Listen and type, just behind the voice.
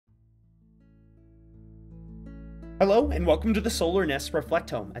Hello and welcome to the Solar Nest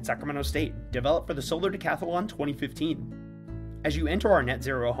Reflect Home at Sacramento State, developed for the Solar Decathlon 2015. As you enter our net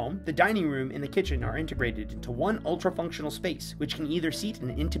zero home, the dining room and the kitchen are integrated into one ultra-functional space, which can either seat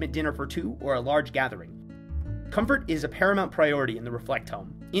an intimate dinner for two or a large gathering. Comfort is a paramount priority in the Reflect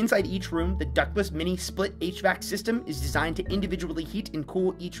Home. Inside each room, the ductless mini split HVAC system is designed to individually heat and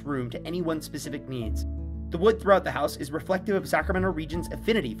cool each room to anyone's specific needs. The wood throughout the house is reflective of Sacramento region's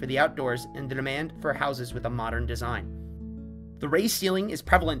affinity for the outdoors and the demand for houses with a modern design. The raised ceiling is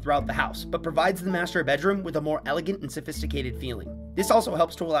prevalent throughout the house, but provides the master bedroom with a more elegant and sophisticated feeling. This also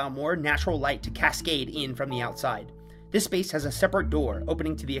helps to allow more natural light to cascade in from the outside. This space has a separate door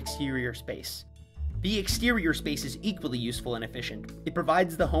opening to the exterior space. The exterior space is equally useful and efficient. It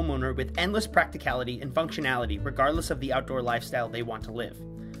provides the homeowner with endless practicality and functionality regardless of the outdoor lifestyle they want to live.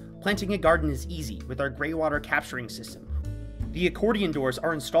 Planting a garden is easy with our gray water capturing system. The accordion doors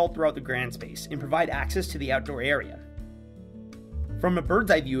are installed throughout the grand space and provide access to the outdoor area. From a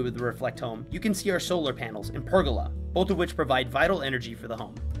bird's eye view of the Reflect Home, you can see our solar panels and pergola, both of which provide vital energy for the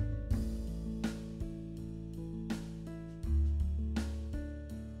home.